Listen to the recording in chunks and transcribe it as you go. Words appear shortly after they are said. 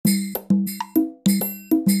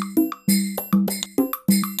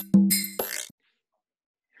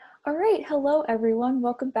Hello, everyone.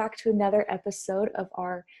 Welcome back to another episode of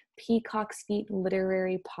our Peacock's Feet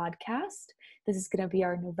Literary Podcast. This is going to be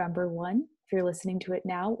our November one. If you're listening to it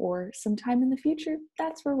now or sometime in the future,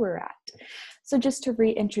 that's where we're at. So just to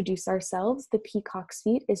reintroduce ourselves, the Peacock's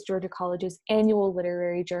Feet is Georgia College's annual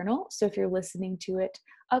literary journal. So if you're listening to it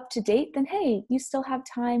up to date, then hey, you still have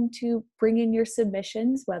time to bring in your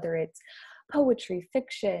submissions, whether it's poetry,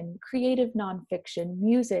 fiction, creative nonfiction,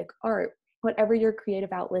 music, art, whatever your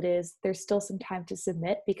creative outlet is, there's still some time to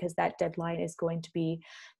submit because that deadline is going to be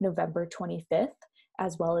November 25th,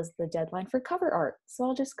 as well as the deadline for cover art. So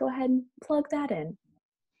I'll just go ahead and plug that in.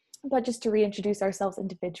 But just to reintroduce ourselves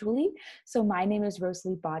individually, so my name is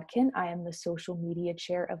Rosalie Bodkin. I am the social media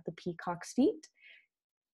chair of the Peacock's Feet.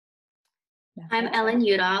 I'm Ellen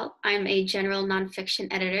Udall. I'm a general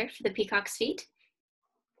nonfiction editor for the Peacock's Feet.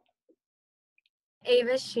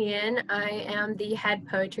 Ava Sheehan. I am the head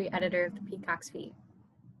poetry editor of the Peacock's Feet.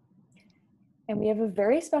 And we have a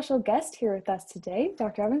very special guest here with us today.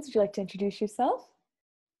 Dr. Evans, would you like to introduce yourself?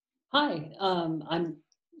 Hi, I'm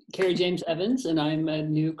Carrie James Evans, and I'm a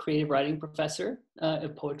new creative writing professor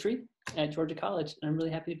of poetry at Georgia College. And I'm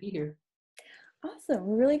really happy to be here. Awesome.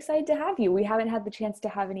 We're really excited to have you. We haven't had the chance to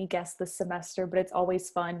have any guests this semester, but it's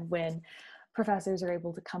always fun when professors are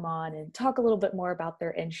able to come on and talk a little bit more about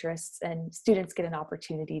their interests, and students get an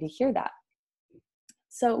opportunity to hear that.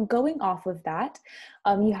 So going off of that,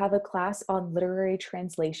 you have a class on literary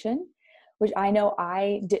translation, which I know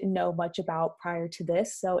I didn't know much about prior to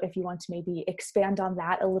this. So if you want to maybe expand on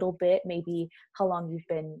that a little bit, maybe how long you've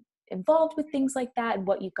been involved with things like that and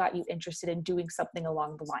what you got you interested in doing something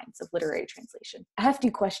along the lines of literary translation. A hefty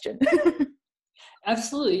question.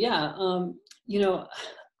 Absolutely, yeah.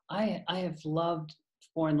 I have loved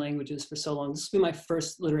foreign languages for so long. This will be my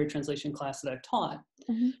first literary translation class that I've taught.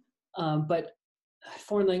 Mm-hmm. But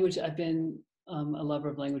foreign language, I've been a lover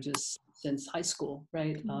of languages since high school,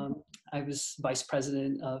 right? Mm-hmm. I was vice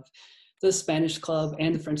president of the Spanish club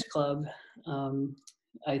and the French club.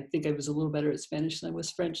 I think I was a little better at Spanish than I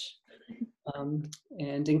was French.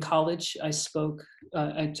 And in college, I spoke,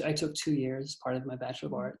 I took 2 years, part of my Bachelor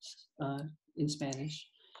of Arts in Spanish.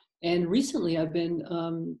 And recently I've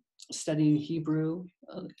been studying Hebrew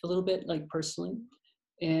a little bit, like personally.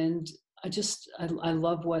 And I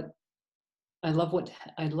love what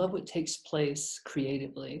takes place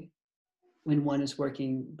creatively when one is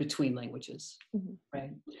working between languages, mm-hmm.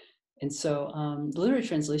 right? And so the literary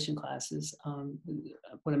translation classes,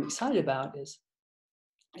 what I'm excited about is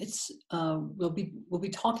we'll be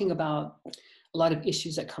talking about a lot of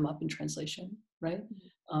issues that come up in translation, right?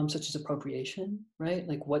 Such as appropriation, right?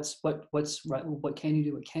 Like what's right, what can you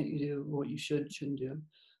do, what can't you do, what you shouldn't do.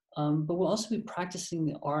 But we'll also be practicing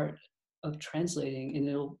the art of translating, and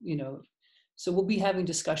it'll, so we'll be having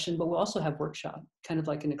discussion, but we'll also have workshop, kind of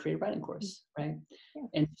like in a creative writing course, right? Yeah.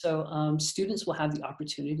 And so students will have the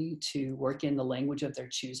opportunity to work in the language of their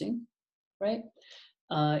choosing, right?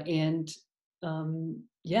 And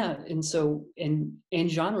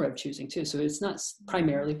genre of choosing too. So it's not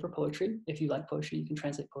primarily for poetry. If you like poetry, you can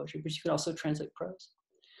translate poetry, but you can also translate prose.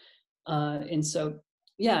 And so,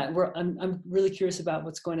 yeah, I'm really curious about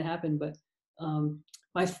what's going to happen. But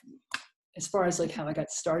as far as like how I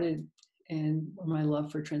got started and where my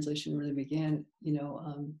love for translation really began,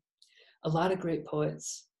 a lot of great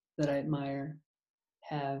poets that I admire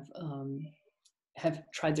have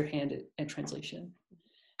tried their hand at translation.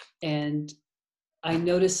 And I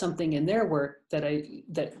noticed something in their work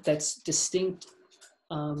that's distinct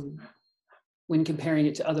when comparing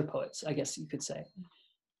it to other poets, I guess you could say.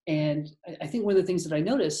 And I think one of the things that I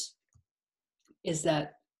notice is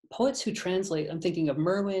that poets who translate, I'm thinking of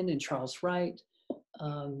Merwin and Charles Wright.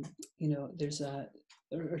 There's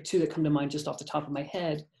or two that come to mind just off the top of my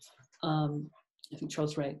head. I think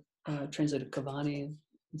Charles Wright translated Cavani,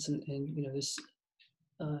 and there's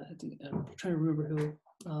I think I'm trying to remember who.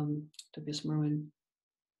 W.S. Merwin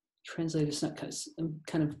translated. It's not I'm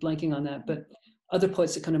kind of blanking on that, but other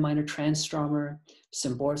poets that come to mind are Transtromer,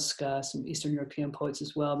 Szymborska, some Eastern European poets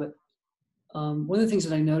as well. But one of the things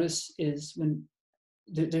that I notice is when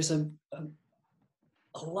there's a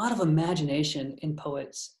lot of imagination in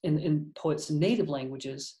poets, in poets' native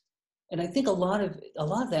languages, and I think a lot of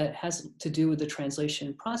that has to do with the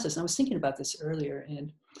translation process. And I was thinking about this earlier,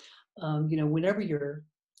 and whenever you're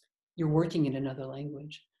working in another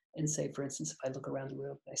language, and say, for instance, if I look around the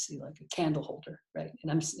room, I see like a candle holder, right?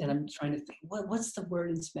 And I'm trying to think, what's the word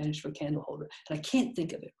in Spanish for candle holder? And I can't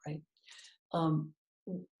think of it, right?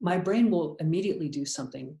 My brain will immediately do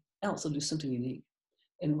something else. It'll do something unique,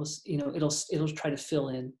 and it'll try to fill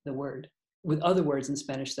in the word with other words in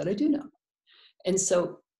Spanish that I do know. And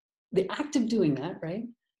so the act of doing that, right,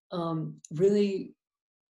 really,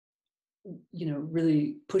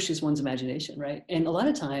 really pushes one's imagination, right? And a lot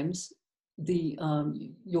of times,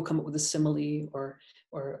 you'll come up with a simile or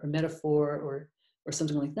a metaphor or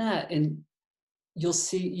something like that, and you'll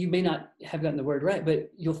see, you may not have gotten the word right, but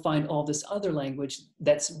you'll find all this other language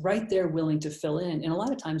that's right there willing to fill in. And a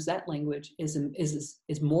lot of times that language is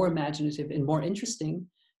more imaginative and more interesting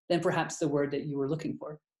than perhaps the word that you were looking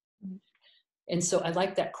for. Mm-hmm. And so I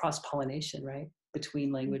like that cross-pollination, right,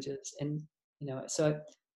 between languages. And, so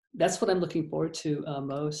that's what I'm looking forward to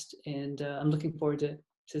most. And I'm looking forward to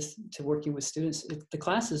working with students. The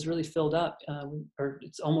class is really filled up, or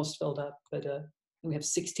it's almost filled up, but we have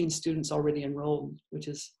 16 students already enrolled, which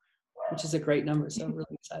is a great number. So I'm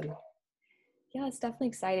really excited. Yeah, it's definitely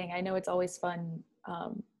exciting. I know it's always fun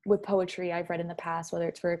with poetry I've read in the past, whether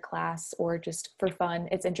it's for a class or just for fun.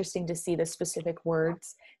 It's interesting to see the specific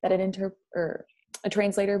words that or a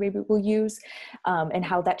translator maybe will use, and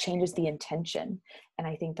how that changes the intention. And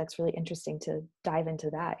I think that's really interesting to dive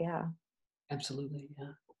into that. Yeah. Absolutely.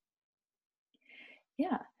 Yeah.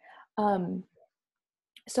 Yeah.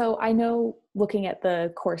 So I know, looking at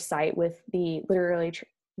the course site with the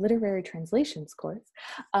literary translations course,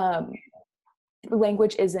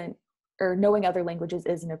 language isn't, or knowing other languages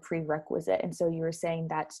isn't a prerequisite. And so you were saying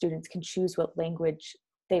that students can choose what language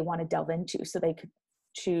they want to delve into. So they could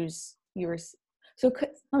choose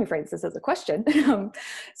let me phrase this as a question.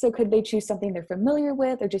 So could they choose something they're familiar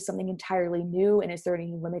with, or just something entirely new? And is there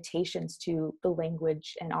any limitations to the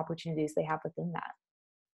language and opportunities they have within that?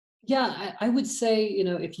 Yeah, I would say,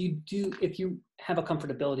 if you have a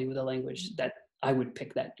comfortability with a language, that I would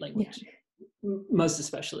pick that language, most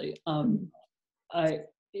especially.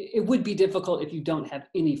 It would be difficult if you don't have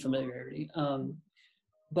any familiarity.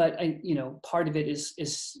 But part of it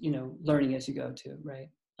is learning as you go too, right?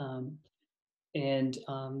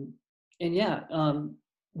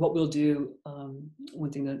 What we'll do,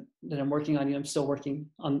 one thing that I'm working on, I'm still working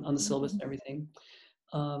on the syllabus and everything,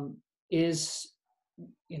 is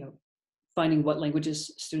finding what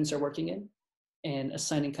languages students are working in and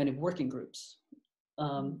assigning kind of working groups,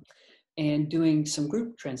 and doing some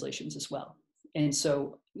group translations as well. And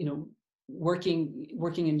so, working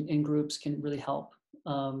in groups can really help,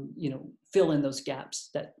 fill in those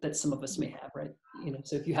gaps that some of us may have, right?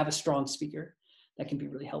 So if you have a strong speaker, that can be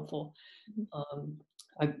really helpful.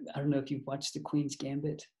 I don't know if you've watched The Queen's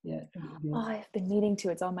Gambit yet. Oh, I've been meaning to.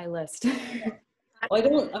 It's on my list. I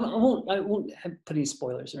won't put any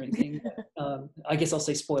spoilers or anything. I guess I'll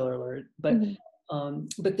say spoiler alert.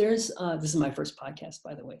 But there's this is my first podcast,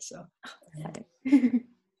 by the way. So,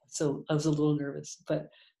 so I was a little nervous, but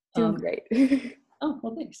doing great. Oh,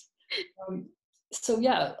 well, thanks. So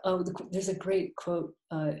yeah, there's a great quote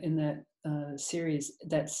in that series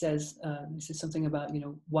that says something about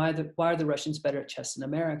why are the Russians better at chess than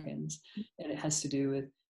Americans, and it has to do with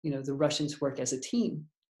the Russians work as a team,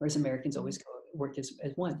 whereas Americans always work as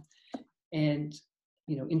one. And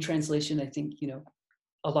in translation, I think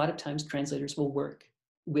a lot of times translators will work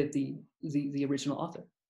with the original author,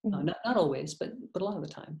 not always, but a lot of the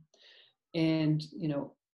time. And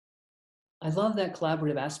I love that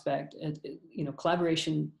collaborative aspect.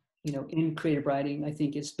 Collaboration, in creative writing, I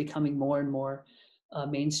think is becoming more and more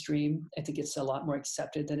mainstream. I think it's a lot more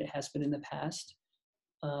accepted than it has been in the past,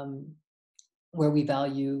 where we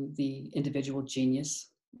value the individual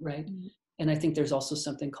genius, right? Mm-hmm. And I think there's also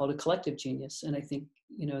something called a collective genius. And I think,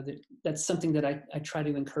 that's something that I try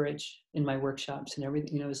to encourage in my workshops and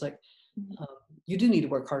everything, is like, you do need to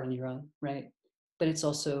work hard on your own, right? But it's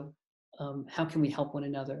also, how can we help one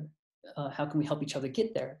another? How can we help each other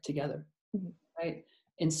get there together, right?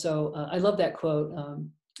 And so I love that quote,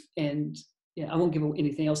 and I won't give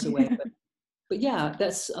anything else away, but yeah,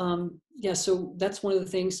 that's so that's one of the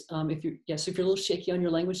things. If you're a little shaky on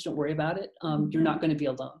your language, don't worry about it. You're not going to be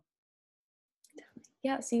alone.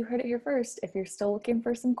 Yeah, so you heard it here first. If you're still looking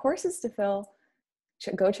for some courses to fill,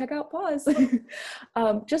 go check out Pause.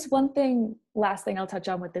 Just one last thing I'll touch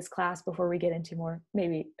on with this class before we get into more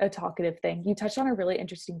maybe a talkative thing. You touched on a really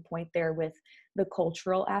interesting point there with the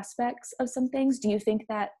cultural aspects of some things. Do you think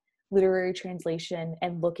that literary translation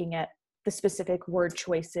and looking at the specific word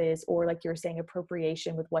choices, or like you were saying,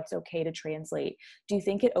 appropriation with what's okay to translate, do you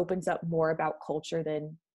think it opens up more about culture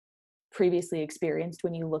than previously experienced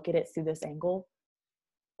when you look at it through this angle?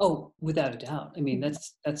 Oh, without a doubt. I mean,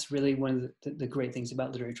 that's really one of the great things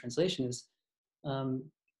about literary translation is to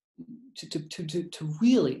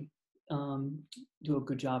really do a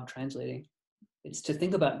good job translating. It's to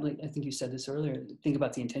think about, like I think you said this earlier, think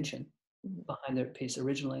about the intention behind the piece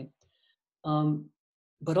originally,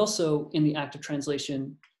 but also in the act of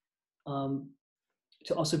translation,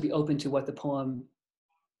 to also be open to what the poem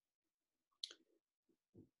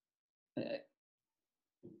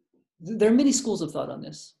there are many schools of thought on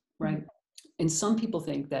this, right? And some people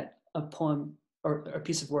think that a poem or a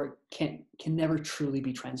piece of work can never truly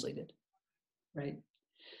be translated, right?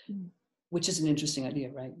 Which is an interesting idea,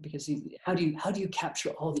 right? Because how do you capture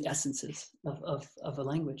all the essences of a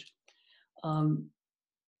language?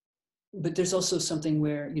 But there's also something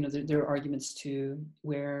where, you know, there are arguments too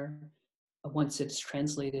where once it's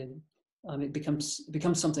translated, it becomes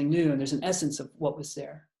something new, and there's an essence of what was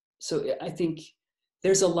there. So I think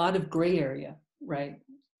there's a lot of gray area, right?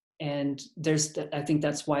 And I think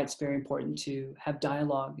that's why it's very important to have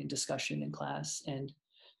dialogue and discussion in class, and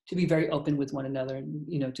to be very open with one another, and,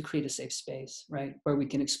 you know, to create a safe space, right, where we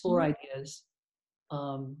can explore ideas,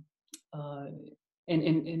 and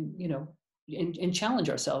you know, and challenge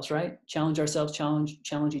ourselves, right? Challenge ourselves,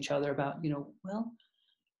 challenge each other about, you know, well,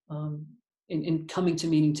 in coming to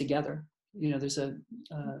meaning together. You know, there's a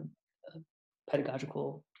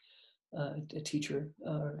pedagogical a teacher,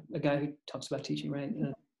 a guy who talks about teaching, right?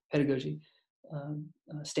 Pedagogy. I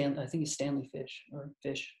think it's Stanley Fish or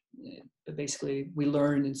Fish. But basically, we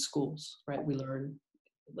learn in schools, right? We learn,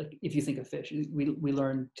 like, if you think of fish, we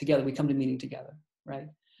learn together. We come to meaning together, right?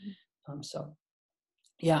 So,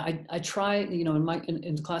 yeah, I try. You know,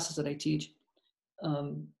 in the classes that I teach,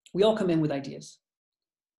 we all come in with ideas,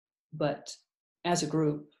 but as a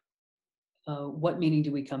group, what meaning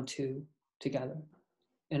do we come to together?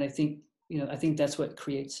 And I think, you know, I think that's what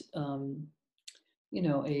creates, you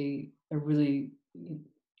know, a really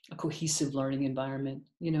a cohesive learning environment,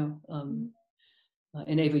 you know.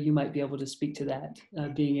 And Ava, you might be able to speak to that,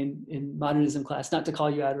 being in modernism class, not to call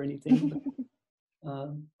you out or anything.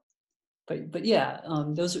 But yeah,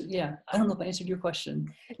 those are, yeah, I don't know if I answered your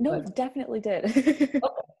question. No, but... definitely did. Okay.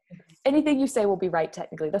 Anything you say will be right,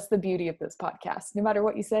 technically. That's the beauty of this podcast. No matter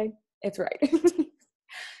what you say, it's right.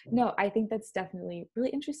 No, I think that's definitely really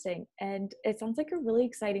interesting. And it sounds like a really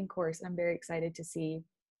exciting course. And I'm very excited to see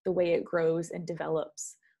the way it grows and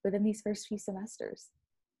develops within these first few semesters.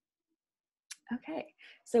 Okay,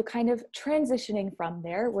 so kind of transitioning from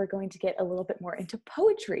there, we're going to get a little bit more into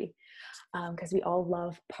poetry, because we all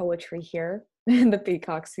love poetry here in the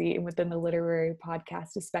Peacock Suite and within the literary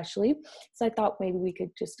podcast especially. So I thought maybe we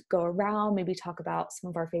could just go around, maybe talk about some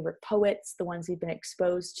of our favorite poets, the ones we've been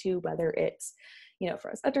exposed to, whether it's, you know,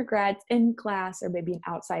 for us undergrads in class or maybe an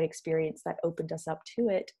outside experience that opened us up to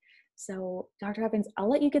it. So Dr. Evans, I'll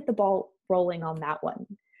let you get the ball rolling on that one.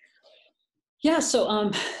 Yeah,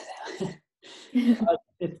 so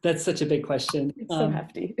that's such a big question. It's so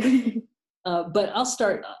hefty. But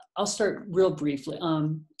I'll start real briefly.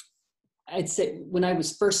 I'd say when I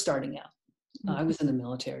was first starting out, I was in the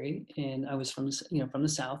military, and I was from the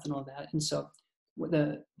South and all that. And so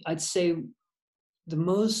I'd say the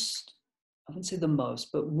most, I wouldn't say the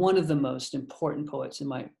most, but one of the most important poets in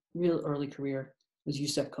my real early career was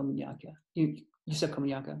Yusef Komunyakaa, who is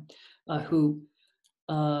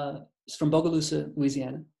from Bogalusa,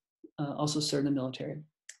 Louisiana, also served in the military.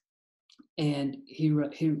 And he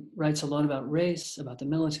writes a lot about race, about the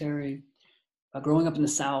military, about growing up in the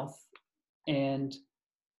South. And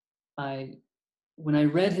when I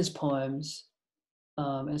read his poems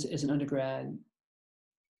as an undergrad,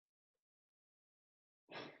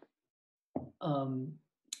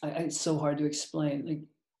 it's so hard to explain.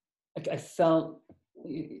 Like I felt,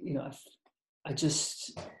 you know, I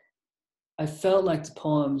felt like the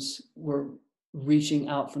poems were reaching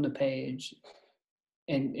out from the page,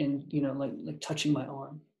 and you know, like touching my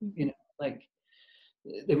arm, you know, like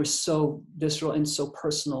they were so visceral and so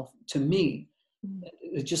personal to me.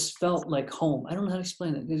 It just felt like home. I don't know how to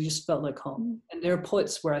explain it. It just felt like home. And there are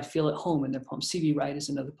poets where I feel at home in their poems. C.B. Wright is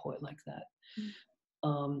another poet like that.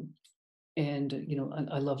 And you know,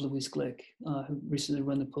 I love Louise Glick, who recently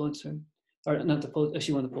won the Pulitzer, or not the Pulitzer.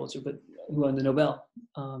 She won the Pulitzer, but who won the Nobel.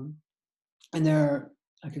 And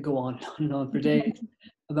I could go on and on for days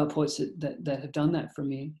about poets that have done that for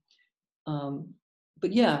me.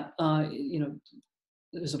 But yeah, you know,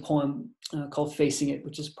 there's a poem called "Facing It,"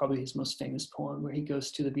 which is probably his most famous poem, where he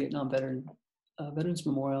goes to the Vietnam Veterans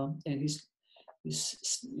Memorial, and he's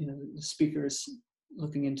you know, the speaker is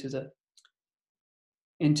looking into the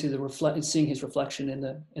seeing his reflection in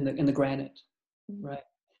the granite, right?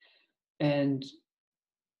 And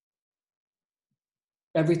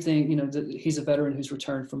everything, you know, he's a veteran who's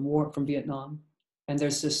returned from Vietnam, and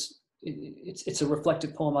there's this. It's a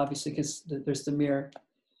reflective poem, obviously, because there's the mirror,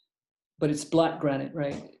 but it's black granite,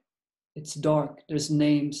 right? It's dark. There's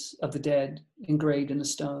names of the dead engraved in the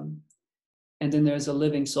stone, and then there's a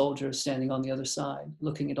living soldier standing on the other side,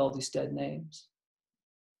 looking at all these dead names.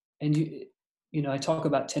 And you know, I talk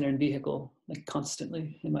about tenor and vehicle like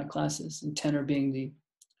constantly in my classes, and tenor being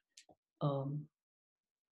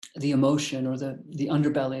the emotion or the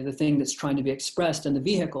underbelly, the thing that's trying to be expressed, and the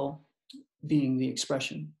vehicle being the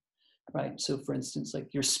expression, right? So for instance,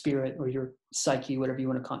 like your spirit or your psyche, whatever you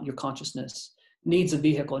want to your consciousness needs a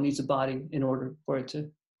vehicle, needs a body in order for it to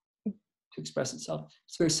express itself.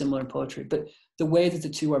 It's very similar in poetry, but the way that the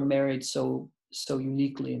two are married so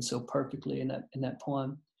uniquely and so perfectly in that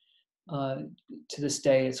poem, to this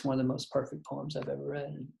day, it's one of the most perfect poems I've ever read.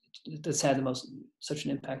 And that's had such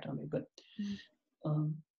an impact on me. But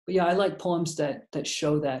yeah, I like poems that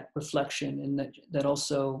show that reflection, and that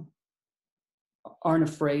also aren't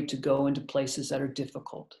afraid to go into places that are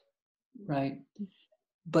difficult, right?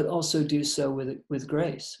 But also do so with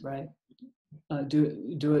grace, right? Do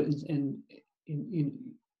it in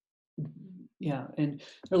yeah. And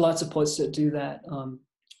there are lots of poets that do that.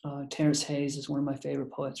 Terrence Hayes is one of my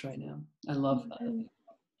favorite poets right now. I love,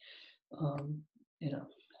 you know,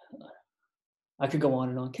 I could go on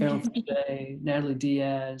and on. Carolyn Forget, Natalie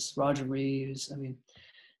Diaz, Roger Reeves. I mean,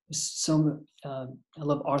 I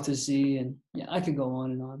love Arthur Z, and yeah, I could go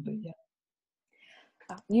on and on, but yeah.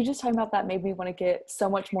 You just talking about that made me want to get so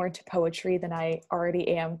much more into poetry than I already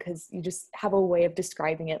am, because you just have a way of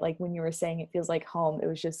describing it. Like when you were saying it feels like home, it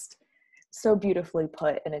was just so beautifully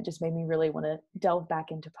put, and it just made me really want to delve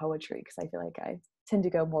back into poetry, because I feel like I tend to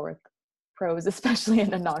go more with prose, especially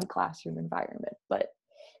in a non-classroom environment. But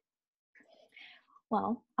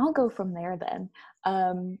well, I'll go from there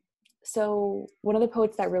then. So one of the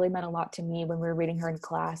poets that really meant a lot to me when we were reading her in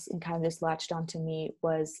class and kind of just latched onto me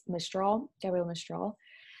was Mistral, Gabrielle Mistral.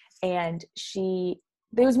 And it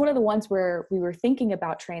was one of the ones where we were thinking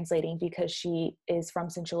about translating because she is from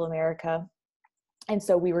Central America. And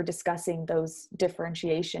so we were discussing those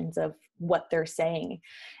differentiations of what they're saying.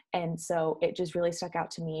 And so it just really stuck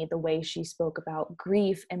out to me, the way she spoke about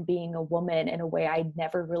grief and being a woman in a way I'd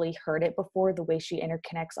never really heard it before, the way she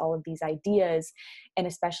interconnects all of these ideas, and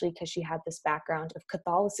especially because she had this background of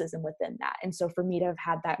Catholicism within that. And so for me to have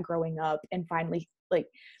had that growing up and finally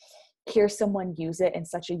hear someone use it in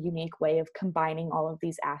such a unique way of combining all of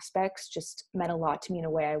these aspects just meant a lot to me in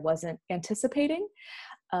a way I wasn't anticipating.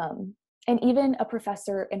 And even a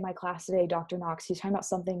professor in my class today, Dr. Knox, he's talking about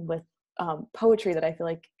something with poetry that I feel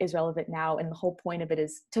like is relevant now. And the whole point of it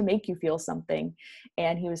is to make you feel something.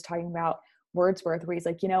 And he was talking about Wordsworth, where he's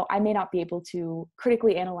like, I may not be able to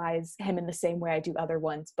critically analyze him in the same way I do other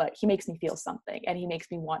ones, but he makes me feel something and he makes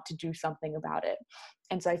me want to do something about it.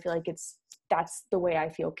 And so I feel like that's the way I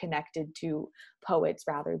feel connected to poets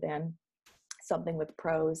rather than something with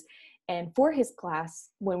prose. And for his class,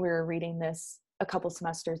 when we were reading this a couple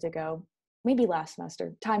semesters ago, maybe last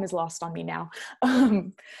semester, time is lost on me now.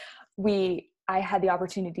 I had the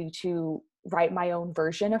opportunity to write my own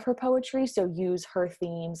version of her poetry. So use her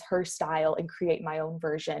themes, her style, and create my own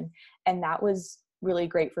version. And that was really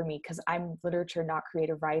great for me because I'm literature, not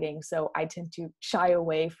creative writing. So I tend to shy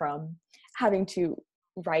away from having to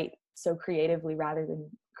write so creatively rather than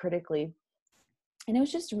critically. And it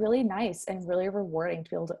was just really nice and really rewarding to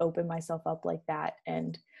be able to open myself up like that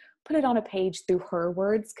and put it on a page through her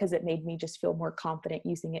words, because it made me just feel more confident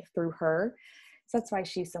using it through her. So that's why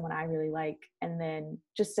she's someone I really like. And then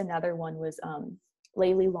just another one was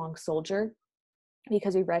Layli Long Soldier,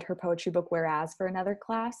 because we read her poetry book Whereas for another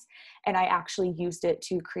class, and I actually used it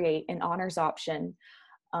to create an honors option.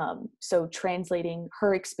 So translating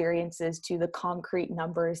her experiences to the concrete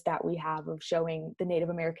numbers that we have of showing the Native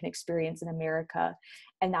American experience in America.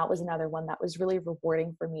 And that was another one that was really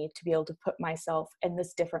rewarding for me, to be able to put myself in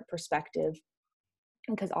this different perspective,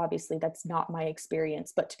 because obviously that's not my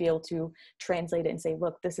experience, but to be able to translate it and say,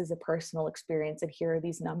 look, this is a personal experience and here are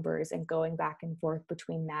these numbers, and going back and forth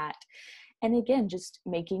between that. And again, just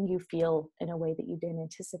making you feel in a way that you didn't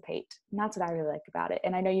anticipate. And that's what I really like about it.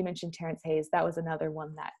 And I know you mentioned Terrence Hayes. That was another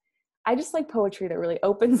one that I just like, poetry that really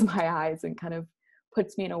opens my eyes and kind of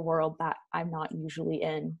puts me in a world that I'm not usually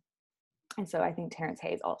in. And so I think Terrence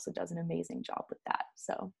Hayes also does an amazing job with that.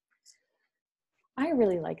 So I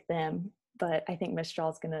really like them, but I think Mistral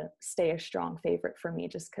is going to stay a strong favorite for me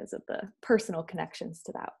just because of the personal connections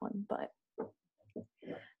to that one. But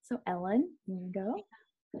so Ellen, you go.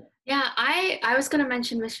 Yeah, I was going to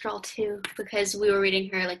mention Mistral too, because we were reading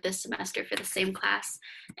her like this semester for the same class.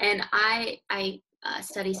 And I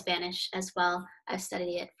study Spanish as well. I've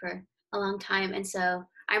studied it for a long time. And so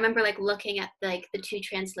I remember like looking at like the two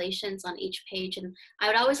translations on each page, and I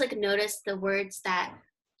would always like notice the words that,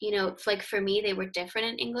 like for me, they were different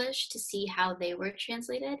in English, to see how they were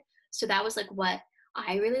translated. So that was like what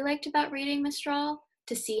I really liked about reading Mistral,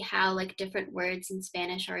 to see how like different words in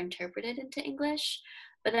Spanish are interpreted into English.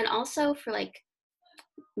 But then also for like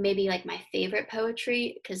maybe like my favorite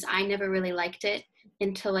poetry, because I never really liked it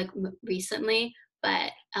until like recently.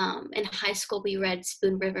 But in high school, we read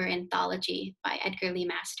Spoon River Anthology by Edgar Lee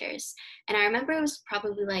Masters. And I remember it was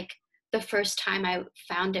probably like the first time I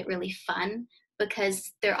found it really fun,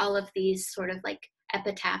 because there are all of these sort of like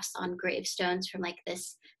epitaphs on gravestones from like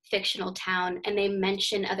this fictional town. And they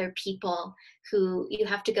mention other people who you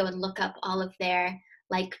have to go and look up all of their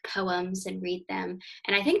like poems and read them.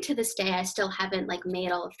 And I think to this day, I still haven't like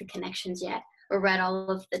made all of the connections yet or read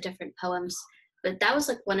all of the different poems. But that was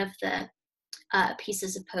like one of the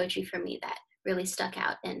pieces of poetry for me that really stuck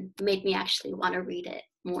out and made me actually want to read it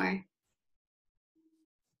more.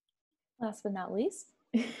 Last but not least.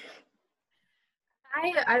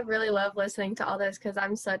 I really love listening to all this because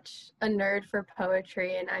I'm such a nerd for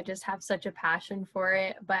poetry and I just have such a passion for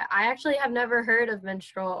it. But I actually have never heard of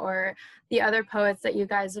Minstrel or the other poets that you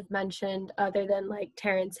guys have mentioned other than like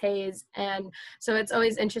Terrence Hayes. And so it's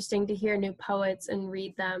always interesting to hear new poets and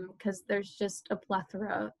read them because there's just a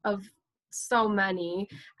plethora of so many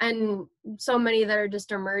and so many that are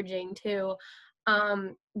just emerging too.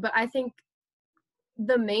 But I think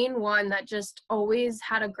the main one that just always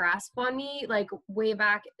had a grasp on me, like way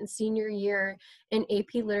back in senior year in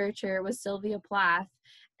AP Literature, was Sylvia Plath.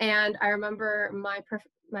 And I remember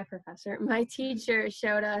my teacher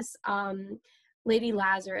showed us Lady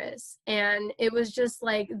Lazarus. And it was just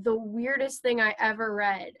like the weirdest thing I ever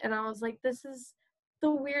read. And I was like, this is the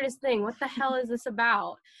weirdest thing. What the hell is this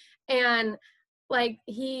about? And like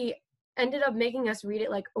he ended up making us read it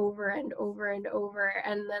like over and over and over.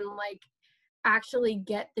 And then like actually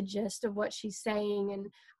get the gist of what she's saying. And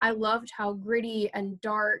I loved how gritty and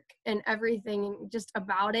dark and everything just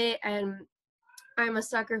about it. And I'm a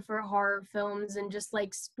sucker for horror films and just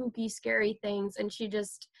like spooky, scary things. And she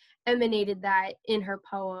just emanated that in her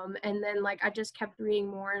poem. And then like I just kept reading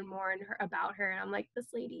more and more about her. And I'm like, this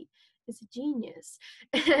lady is a genius.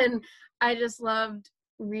 And I just loved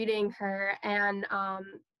reading her. And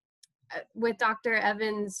with Dr.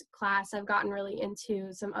 Evans' class, I've gotten really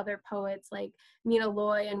into some other poets like Mina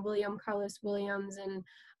Loy and William Carlos Williams and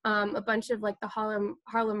a bunch of like the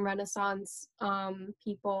Harlem Renaissance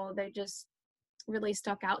people. They just really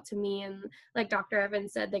stuck out to me. And like Dr.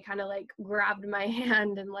 Evans said, they kind of like grabbed my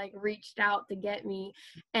hand and like reached out to get me.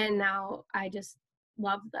 And now I just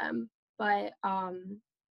love them. But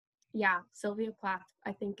yeah, Sylvia Plath,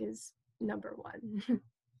 I think, is number one.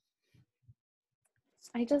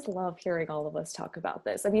 I just love hearing all of us talk about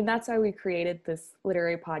this. I mean, that's why we created this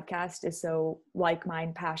literary podcast, is so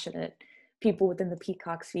like-minded, passionate people within the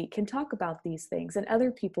Peacock's Feet can talk about these things and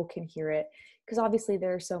other people can hear it, because obviously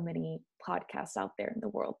there are so many podcasts out there in the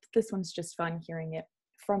world. This one's just fun hearing it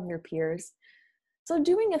from your peers. So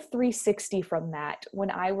doing a 360 from that,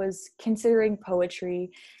 when I was considering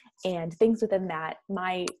poetry and things within that,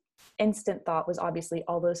 my instant thought was obviously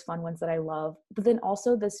all those fun ones that I love, but then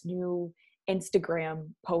also this new Instagram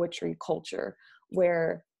poetry culture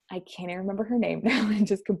where I can't even remember her name now. It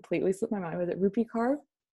just completely slipped my mind. Was it Rupi Kaur?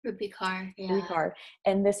 Rupi Kaur, yeah. Rupi Kaur.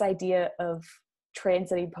 And this idea of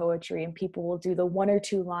translating poetry, and people will do the 1 or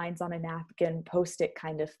 2 lines on a napkin, post it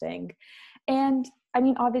kind of thing. And I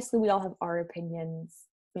mean, obviously we all have our opinions,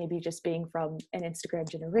 maybe just being from an Instagram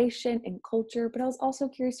generation and culture, but I was also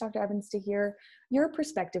curious, Dr. Evans, to hear your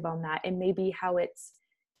perspective on that and maybe how it's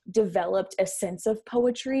developed a sense of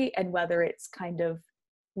poetry and whether it's kind of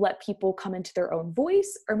let people come into their own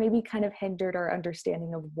voice or maybe kind of hindered our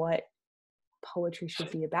understanding of what poetry should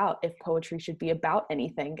be about, if poetry should be about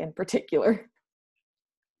anything in particular.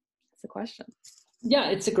 That's a question. Yeah,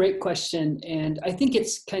 it's a great question. And I think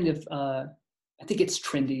it's kind of, I think it's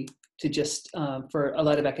trendy to just, for a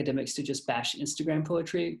lot of academics to just bash Instagram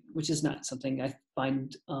poetry, which is not something I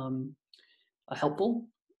find helpful.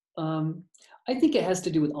 I think it has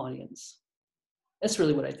to do with audience. That's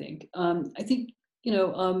really what I think. I think,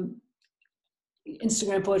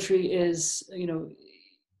 Instagram poetry is,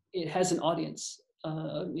 it has an audience,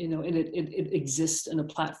 and it exists in a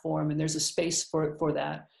platform, and there's a space for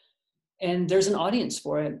that. And there's an audience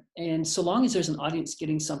for it. And so long as there's an audience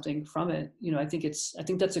getting something from it, I think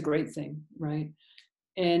that's a great thing, right?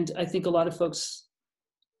 And I think a lot of folks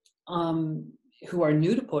who are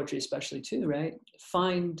new to poetry, especially too, right,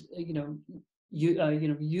 find,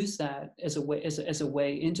 use that as a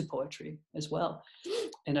way into poetry as well.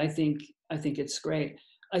 And I think it's great.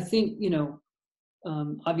 I think,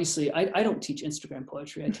 obviously I don't teach Instagram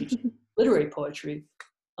poetry, I teach literary poetry.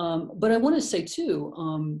 But I want to say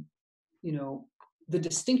too, the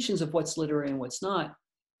distinctions of what's literary and what's not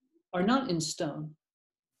are not in stone.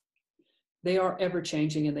 They are ever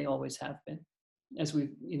changing, and they always have been. As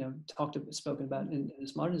we've, spoken about in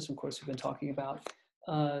this modernism course, we've been talking about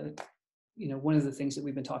you know, one of the things that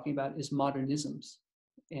we've been talking about is modernisms.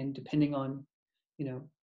 And depending on, you know,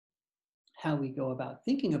 how we go about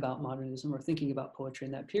thinking about modernism or thinking about poetry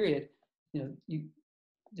in that period, you know,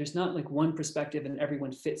 there's not like one perspective and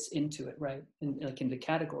everyone fits into it, right? And like into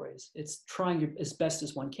categories. It's trying as best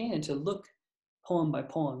as one can to look poem by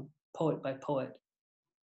poem, poet by poet,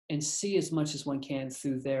 and see as much as one can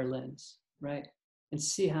through their lens, right? And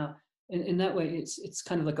see how, and in that way, it's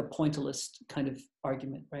kind of like a pointillist kind of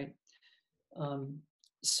argument, right?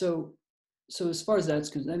 So as far as that's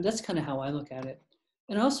concerned, that's kind of how I look at it.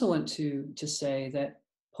 And I also want to say that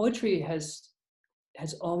poetry has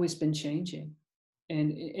always been changing,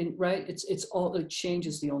 and right, it's all, like, change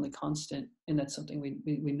is the only constant, and that's something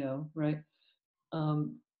we know, right?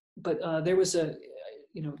 But there was a,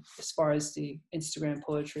 you know, as far as the Instagram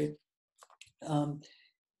poetry,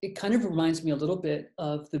 it kind of reminds me a little bit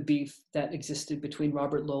of the beef that existed between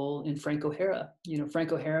Robert Lowell and Frank O'Hara. You know,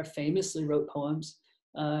 Frank O'Hara famously wrote poems,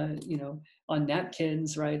 you know, on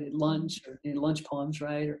napkins, right, at lunch, or in lunch poems,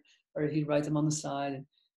 right, or he'd write them on the side.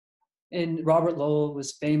 And Robert Lowell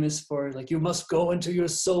was famous for, like, you must go into your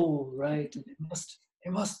soul, right? It must.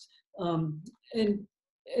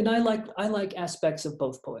 And I like aspects of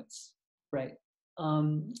both poets, right?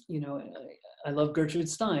 You know, I love Gertrude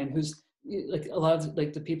Stein, who's, like, a lot of,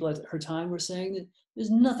 like, the people at her time were saying that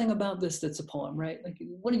there's nothing about this that's a poem, right? Like,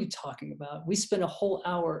 what are you talking about? We spent a whole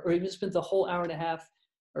hour, or even spent the whole hour and a half,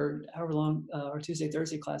 or however long our Tuesday,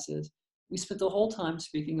 Thursday class is. We spent the whole time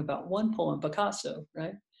speaking about one poem, Picasso,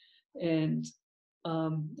 right? And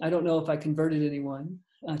I don't know if I converted anyone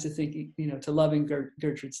to thinking, you know, to loving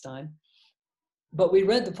Gertrude Stein. But we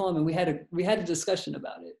read the poem and we had a discussion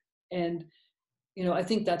about it. And, you know, I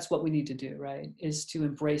think that's what we need to do, right? Is to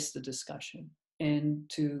embrace the discussion and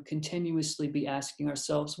to continuously be asking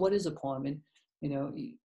ourselves, what is a poem? And, you know,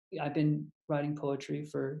 I've been writing poetry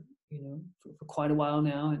for, you know, for quite a while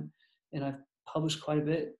now, and I've published quite a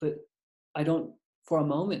bit, but I don't for a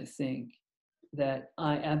moment think that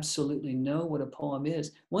I absolutely know what a poem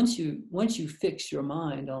is. Once you fix your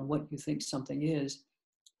mind on what you think something is,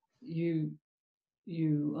 you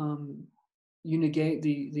negate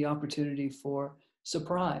the opportunity for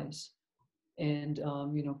surprise. And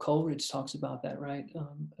you know, Coleridge talks about that, right?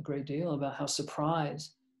 A great deal, about how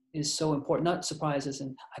surprise is so important. Not surprise as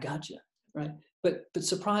in I gotcha, right? But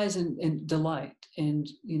surprise and delight, and,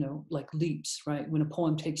 you know, like leaps, right? When a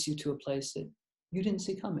poem takes you to a place that you didn't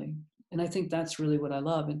see coming. And I think that's really what I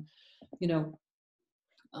love. And, you know,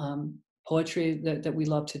 poetry that we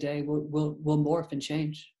love today will morph and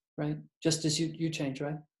change, right? Just as you change,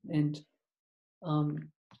 right? And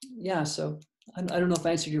yeah, so I don't know if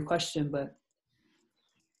I answered your question, but.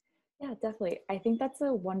 Yeah, definitely. I think that's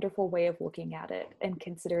a wonderful way of looking at it, and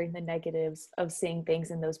considering the negatives of seeing things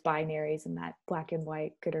in those binaries and that black and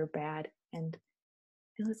white, good or bad. And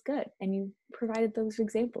it was good. And you provided those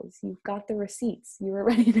examples. You've got the receipts. You were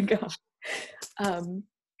ready to go.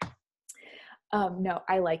 No,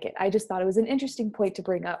 I like it. I just thought it was an interesting point to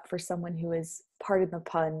bring up for someone who is, pardon the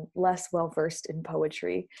pun, less well-versed in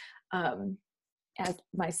poetry, as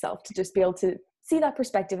myself, to just be able to see that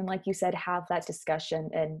perspective and, like you said, have that discussion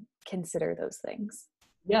and consider those things.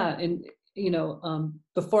 Yeah, and, you know,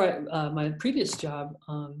 before my previous job,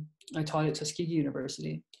 I taught at Tuskegee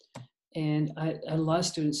University, and I had a lot of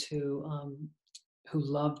students who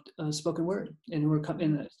loved spoken word and who were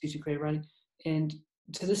in teaching creative writing. And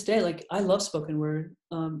to this day, like, I love spoken word.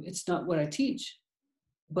 It's not what I teach,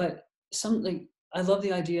 but I love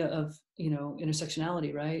the idea of, you know,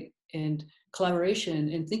 intersectionality, right? And collaboration,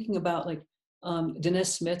 and thinking about, like, Danez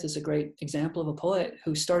Smith is a great example of a poet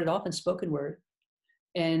who started off in spoken word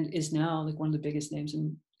and is now, like, one of the biggest names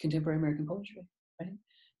in contemporary American poetry, right?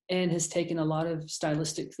 And has taken a lot of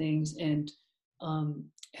stylistic things and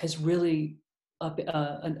has really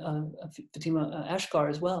Fatima Ashgar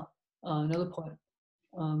as well, another poet.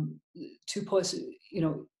 Two poets, you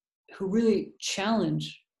know, who really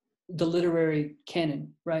challenge the literary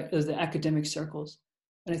canon, right, or the academic circles.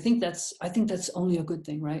 And I think that's only a good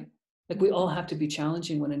thing, right? Like, we all have to be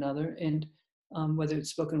challenging one another, and whether it's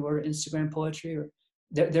spoken word or Instagram poetry, or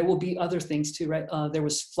there will be other things too, right? There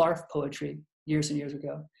was Flarf poetry years and years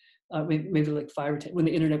ago, maybe like 5 or 10, when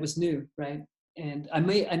the internet was new, right? And I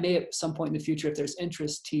may at some point in the future, if there's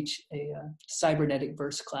interest, teach a cybernetic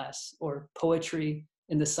verse class, or poetry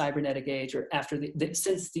in the cybernetic age, or after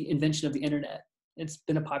since the invention of the internet. It's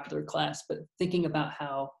been a popular class, but thinking about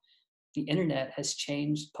how the internet has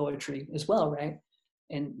changed poetry as well, right?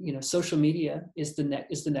 And, you know, social media is the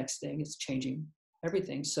next thing. It's changing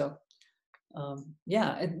everything. So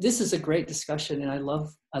yeah, this is a great discussion, and I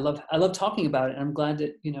love talking about it. And I'm glad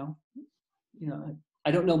that, you know,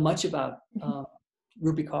 I don't know much about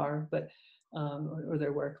Rupi Kaur, but or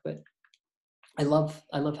their work, but I love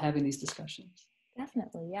having these discussions.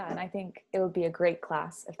 Definitely, yeah. And I think it would be a great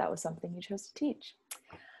class if that was something you chose to teach.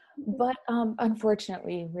 But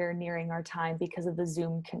unfortunately, we're nearing our time because of the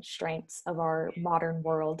Zoom constraints of our modern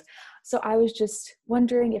world. So I was just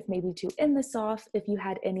wondering if maybe to end this off, if you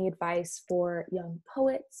had any advice for young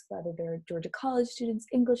poets, whether they're Georgia College students,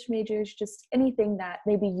 English majors, just anything that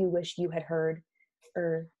maybe you wish you had heard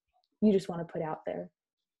or you just want to put out there.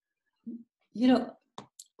 You know,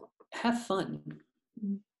 have fun,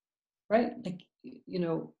 right? Like, you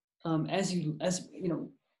know, as you know,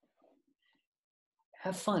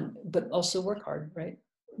 have fun, but also work hard, right?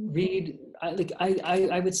 Read.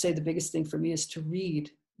 I would say the biggest thing for me is to read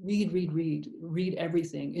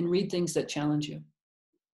everything, and read things that challenge you,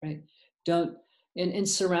 right? Don't, and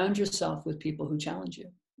surround yourself with people who challenge you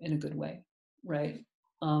in a good way, right?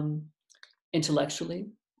 Intellectually,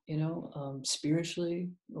 you know, spiritually,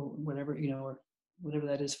 or whatever, you know, or whatever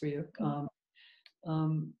that is for you.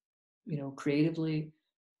 You know, creatively.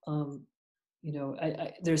 You know,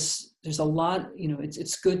 there's a lot, you know,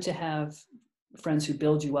 it's good to have friends who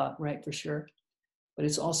build you up, right, for sure. But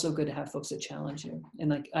it's also good to have folks that challenge you.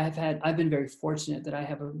 And like I've been very fortunate that I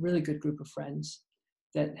have a really good group of friends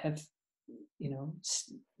that have, you know,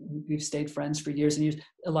 we've stayed friends for years and years.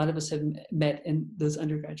 A lot of us have met in those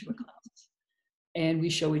undergraduate classes, and we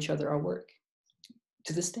show each other our work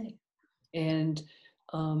to this day. And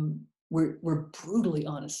we're brutally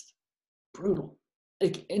honest, brutal.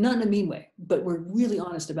 Like, not in a mean way, but we're really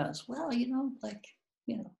honest about it. Well, you know, like,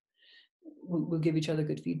 you know, we'll give each other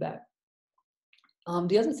good feedback.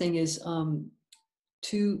 The other thing is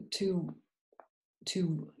to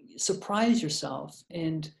surprise yourself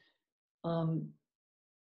and,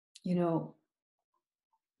 you know,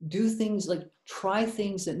 do things, like try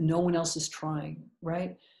things that no one else is trying,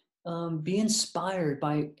 right? Be inspired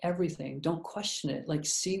by everything. Don't question it. Like,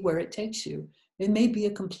 see where it takes you. It may be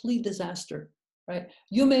a complete disaster, right?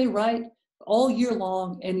 You may write all year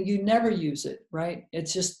long and you never use it, right?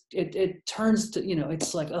 It's just, it turns to, you know,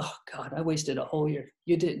 it's like, oh God, I wasted a whole year.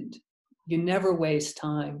 You didn't. You never waste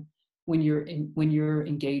time when you're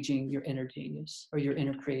engaging your inner genius or your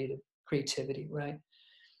inner creativity, right?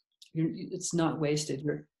 It's not wasted.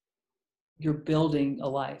 You're building a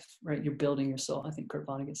life, right? You're building your soul. I think Kurt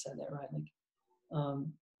Vonnegut said that, right? Like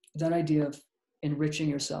that idea of enriching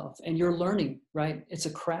yourself, and you're learning, right? It's a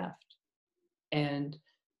craft. And,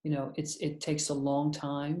 you know, it takes a long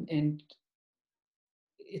time, and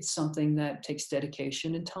it's something that takes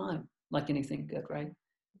dedication and time, like anything good, right?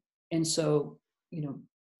 And so, you know,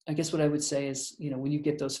 I guess what I would say is, you know, when you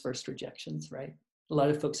get those first rejections, right? A lot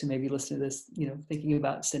of folks who may be listening to this, you know, thinking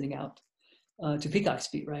about sending out to Peacock's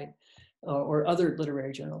Feet, right? Or other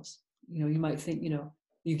literary journals, you know, you might think, you know,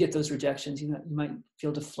 you get those rejections, you know, you might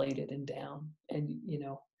feel deflated and down, and, you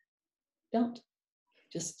know, don't.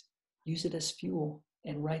 Just use it as fuel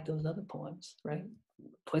and write those other poems, right?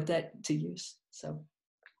 Put that to use. So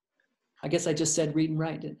I guess I just said read and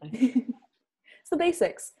write, didn't I? It's the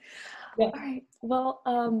basics. Yeah. All right.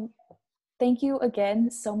 Well, thank you again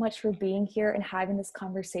so much for being here and having this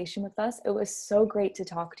conversation with us. It was so great to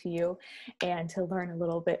talk to you and to learn a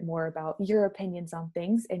little bit more about your opinions on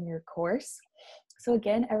things in your course. So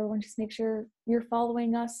again, everyone, just make sure you're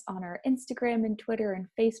following us on our Instagram and Twitter and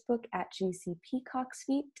Facebook at GC Peacock's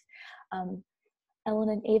Feet. Ellen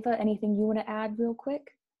and Ava, anything you want to add real quick?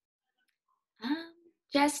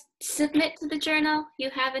 Just submit to the journal.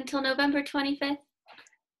 You have until November 25th.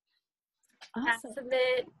 Awesome.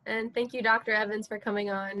 Submit, and thank you, Dr. Evans, for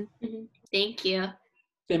coming on. Thank you.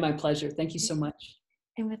 It's been my pleasure. Thank you so much.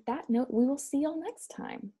 And with that note, we will see y'all next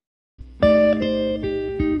time.